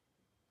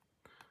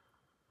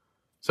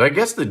 So I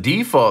guess the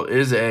default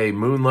is a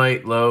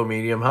Moonlight, low,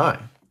 medium,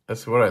 high.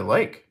 That's what I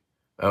like.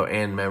 Oh,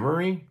 and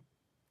memory?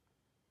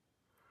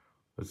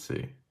 Let's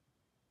see.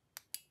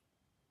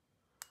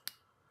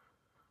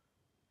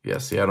 Yeah,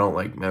 see, I don't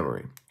like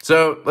memory.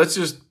 So let's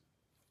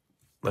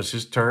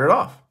just turn it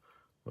off.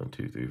 1,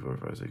 2, 3, 4,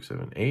 5, 6,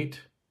 7,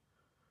 8.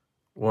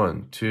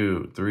 1,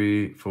 2,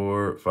 3,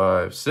 4,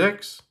 5,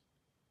 6.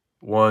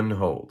 1,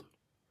 hold.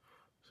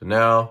 So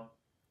now,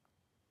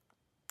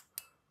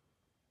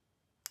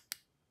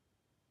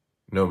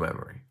 no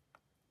memory.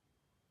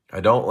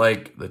 I don't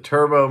like the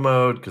turbo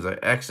mode because I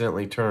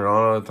accidentally turn it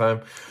on all the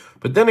time.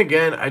 But then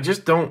again, I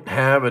just don't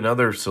have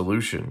another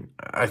solution.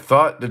 I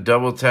thought the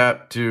double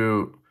tap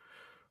to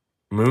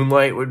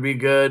Moonlight would be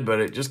good, but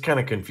it just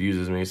kind of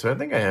confuses me. So I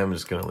think I am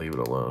just going to leave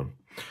it alone.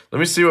 Let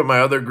me see what my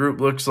other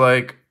group looks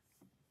like.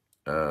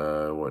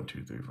 1,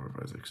 2, 3, 4,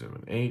 5, 6,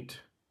 7, 8.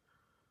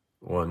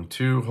 1,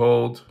 2,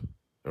 hold.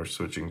 Or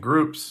switching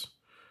groups.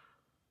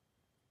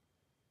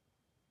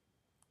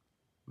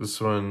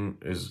 This one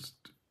is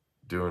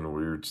doing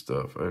weird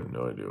stuff. I have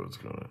no idea what's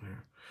going on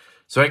here.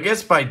 So I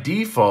guess by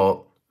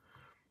default,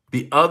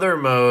 the other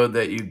mode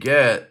that you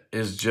get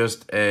is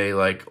just a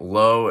like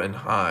low and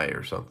high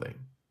or something.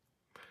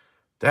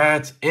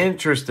 That's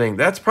interesting.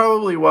 That's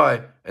probably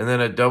why. And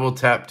then a double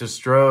tap to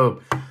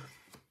strobe.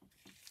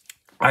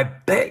 I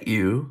bet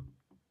you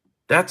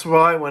that's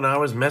why when I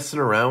was messing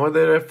around with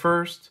it at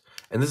first,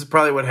 and this is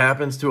probably what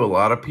happens to a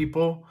lot of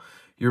people,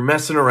 you're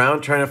messing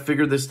around trying to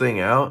figure this thing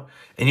out,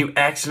 and you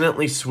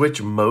accidentally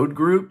switch mode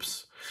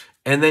groups,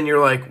 and then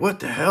you're like, what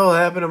the hell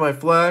happened to my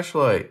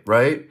flashlight,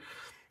 right?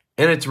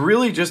 And it's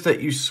really just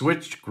that you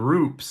switched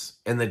groups,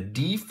 and the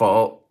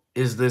default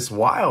is this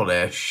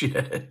wild-ass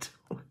shit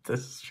with the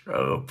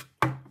strobe.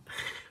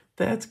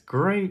 That's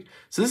great.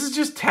 So this is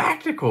just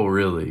tactical,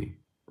 really,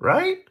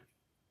 right?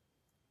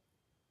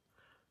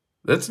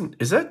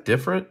 Is that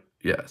different?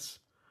 Yes.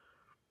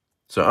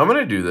 So I'm going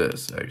to do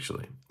this,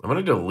 actually. I'm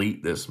going to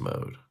delete this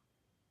mode.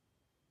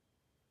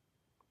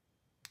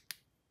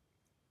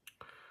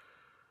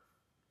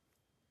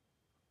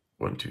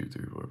 One, 2,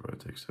 3, 4,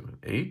 5, 6, 7,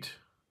 8.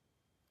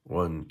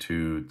 1,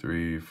 2,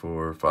 3,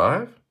 4,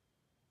 5.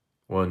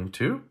 1,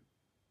 2.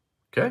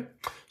 Okay.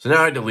 So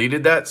now I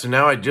deleted that. So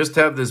now I just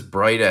have this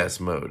bright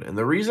ass mode. And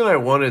the reason I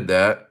wanted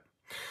that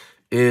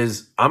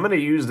is I'm going to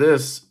use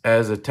this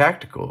as a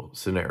tactical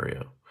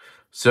scenario.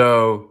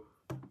 So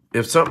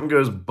if something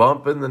goes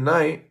bump in the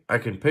night, I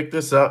can pick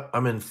this up.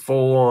 I'm in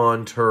full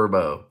on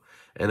turbo.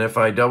 And if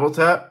I double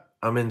tap,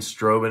 I'm in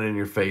strobing in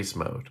your face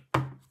mode.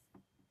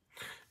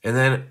 And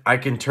then I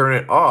can turn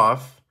it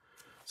off.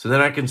 So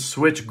then I can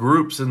switch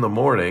groups in the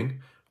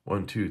morning.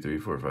 1, 2, 3,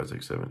 4, 5,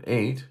 6, 7,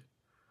 8.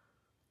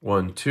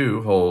 1,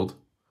 2, hold.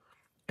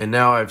 And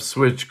now I've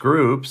switched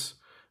groups.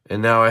 And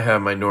now I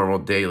have my normal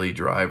daily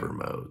driver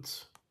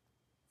modes.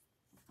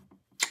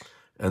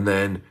 And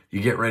then you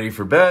get ready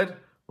for bed.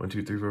 1,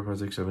 2, 3, 4, 5,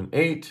 6, 7,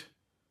 8.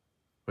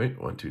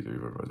 Wait, 1, 2, 3,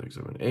 4, 5, 6,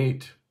 7,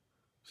 8.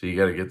 So you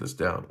got to get this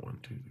down. 1,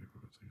 2, 3,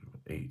 4, 5, 6,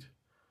 7, 8.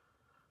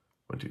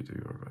 1, 2,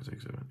 3, 4, 5,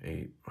 6, 7,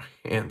 8. My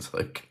hands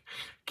like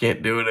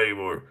can't do it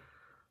anymore.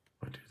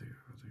 1, 2, 3, 4,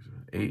 5, 6,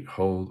 7, 8.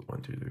 Hold.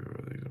 1, 2, 3, 4,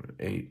 5, 6, 7,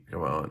 8.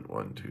 Come on.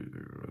 1, 2,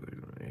 3, 4, 5, 6,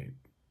 7, 8.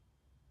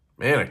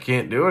 Man, I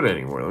can't do it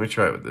anymore. Let me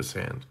try it with this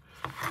hand.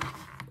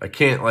 I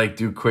can't like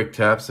do quick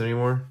taps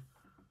anymore.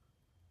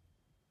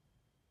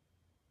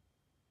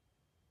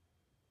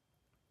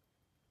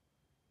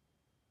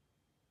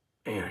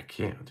 Man, I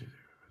can't. 1, 2, 3, 4, 5,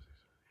 6, 7,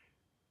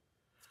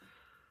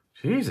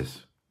 8.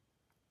 Jesus.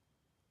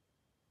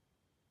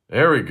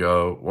 There we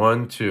go.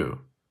 1, 2.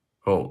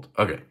 Hold.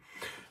 Okay.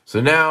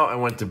 So now I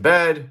went to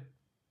bed.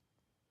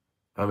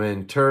 I'm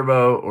in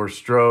turbo or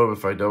strobe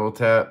if I double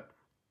tap.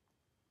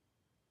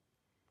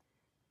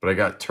 But I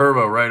got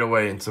turbo right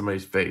away in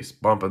somebody's face.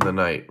 Bump in the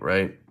night,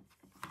 right?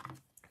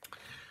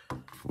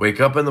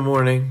 Wake up in the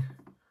morning.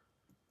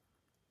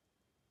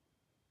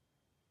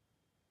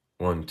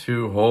 1,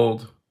 2,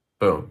 hold.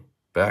 Boom.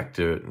 Back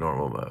to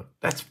normal mode.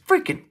 That's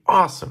freaking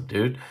awesome,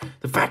 dude.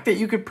 The fact that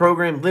you could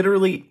program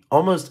literally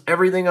almost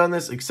everything on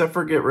this except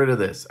for get rid of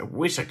this. I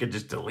wish I could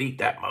just delete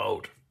that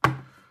mode.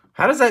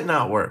 How does that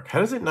not work? How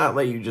does it not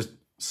let you just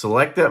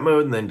select that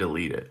mode and then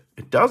delete it?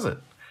 It doesn't.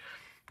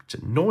 It's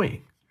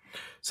annoying.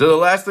 So the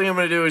last thing I'm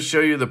going to do is show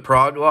you the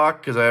prog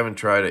lock because I haven't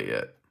tried it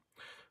yet.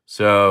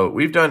 So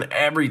we've done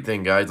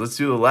everything, guys. Let's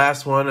do the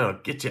last one and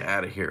I'll get you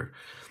out of here.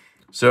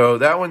 So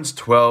that one's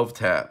 12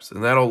 taps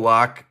and that'll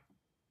lock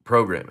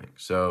programming.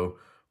 So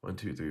 1,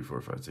 2, 3,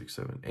 4, 5, 6,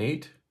 7,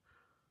 8.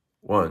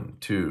 1,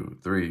 2,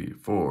 3,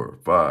 4,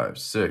 5,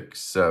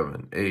 6,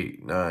 7,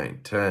 8, 9,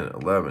 10,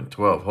 11,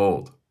 12.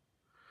 Hold.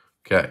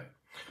 Okay.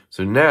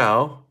 So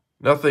now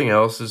nothing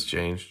else has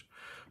changed.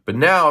 But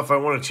now if I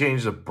want to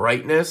change the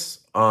brightness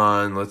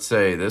on, let's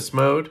say, this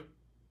mode.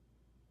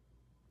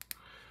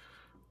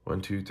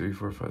 1, 2, 3,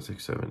 4, 5,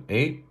 6, 7,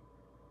 8.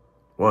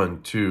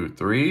 1, 2,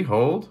 3.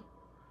 Hold.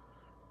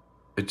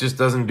 It just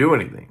doesn't do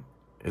anything.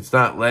 It's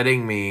not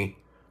letting me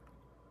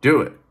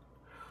do it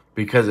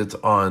because it's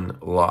on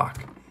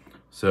lock.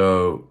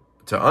 So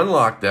to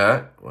unlock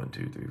that, 1,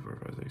 2, 3, 4,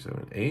 5, 6,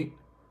 7, 8.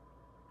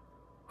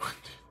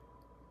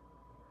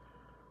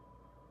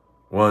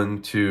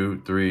 1,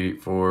 2, 3,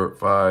 4,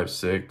 5,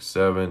 6,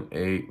 7,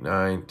 8,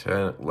 9,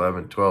 10,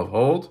 11, 12.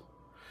 Hold.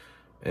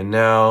 And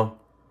now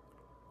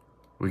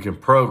we can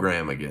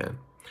program again.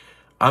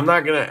 I'm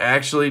not going to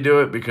actually do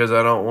it because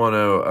I don't want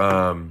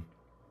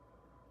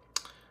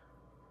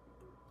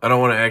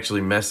to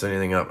actually mess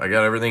anything up. I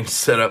got everything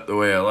set up the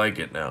way I like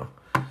it now.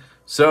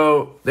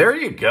 So there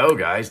you go,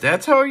 guys.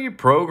 That's how you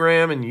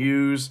program and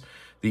use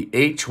the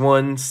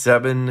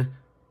H17.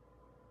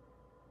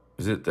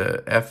 Is it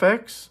the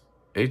FX?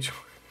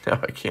 Now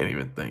I can't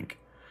even think.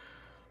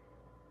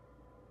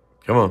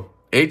 Come on.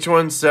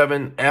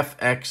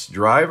 H17Fx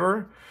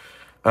driver.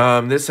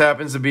 This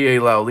happens to be a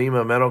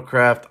Laulima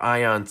Metalcraft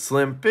Ion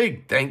Slim.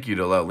 Big thank you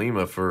to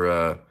Laulima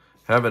for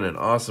having an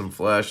awesome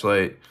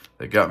flashlight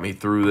that got me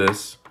through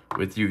this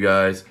with you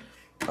guys.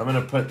 I'm going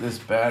to put this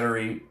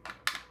battery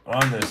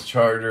on this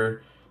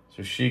charger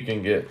so she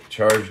can get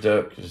charged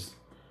up because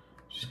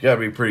she's got to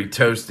be pretty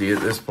toasty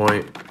at this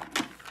point.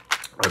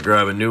 I'll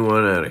grab a new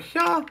one out of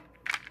here.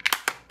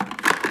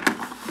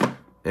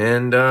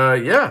 And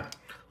yeah,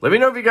 let me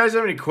know if you guys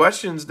have any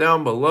questions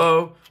down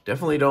below.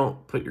 Definitely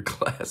don't put your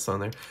glass on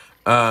there.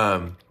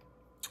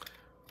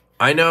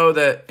 I know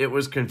that it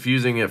was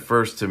confusing at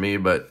first to me,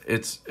 but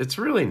it's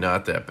really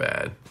not that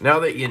bad. Now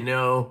that you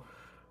know,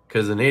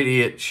 because an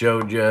idiot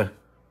showed you,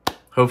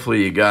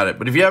 hopefully you got it.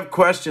 But if you have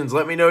questions,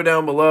 let me know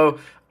down below.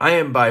 I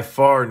am by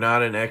far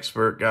not an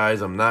expert,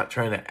 guys. I'm not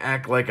trying to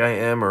act like I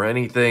am or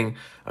anything.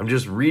 I'm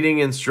just reading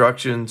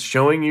instructions,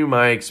 showing you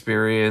my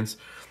experience,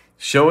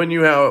 showing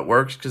you how it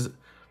works, because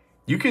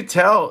you could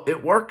tell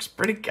it works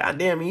pretty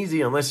goddamn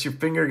easy unless your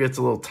finger gets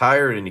a little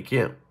tired and you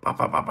can't bop,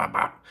 bop, bop, bop,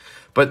 bop.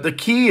 But the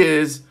key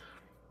is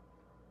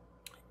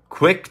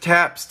quick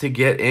taps to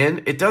get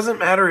in. It doesn't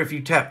matter if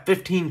you tap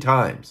 15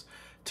 times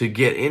to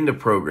get into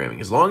programming.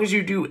 As long as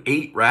you do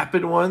 8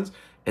 rapid ones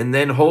and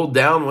then hold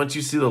down once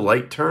you see the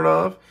light turn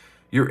off,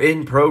 you're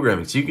in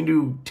programming. So you can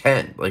do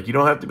 10. Like, you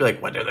don't have to be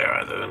like 1, 2, 3,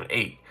 4,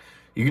 8.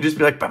 You can just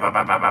be like bop, bop,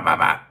 bop, bop, bop,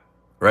 bop,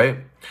 right?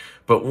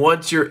 But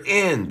once you're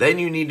in, then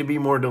you need to be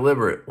more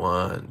deliberate.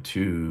 1,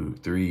 2,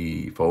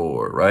 3,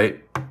 4,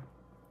 right?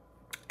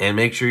 And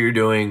make sure you're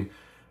doing,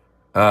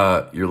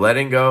 you're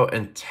letting go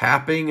and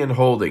tapping and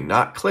holding,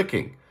 not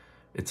clicking.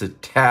 It's a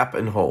tap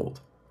and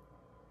hold,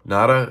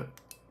 not a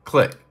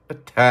click, a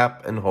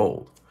tap and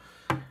hold.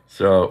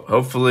 So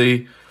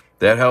hopefully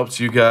that helps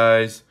you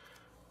guys.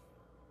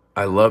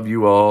 I love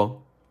you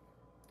all.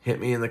 Hit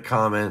me in the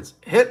comments.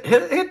 Hit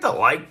the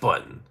like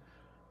button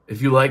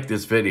if you like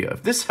this video.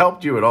 If this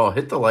helped you at all,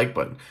 hit the like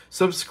button.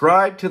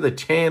 Subscribe to the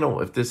channel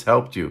if this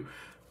helped you.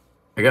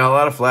 I got a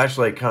lot of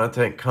flashlight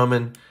content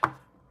coming.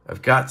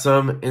 I've got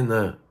some in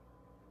the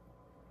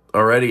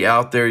already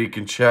out there you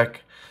can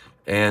check.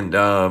 And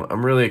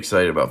I'm really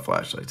excited about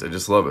flashlights. I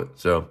just love it.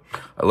 So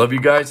I love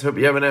you guys. Hope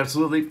you have an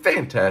absolutely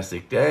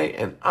fantastic day.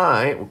 And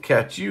I will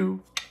catch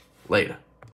you later.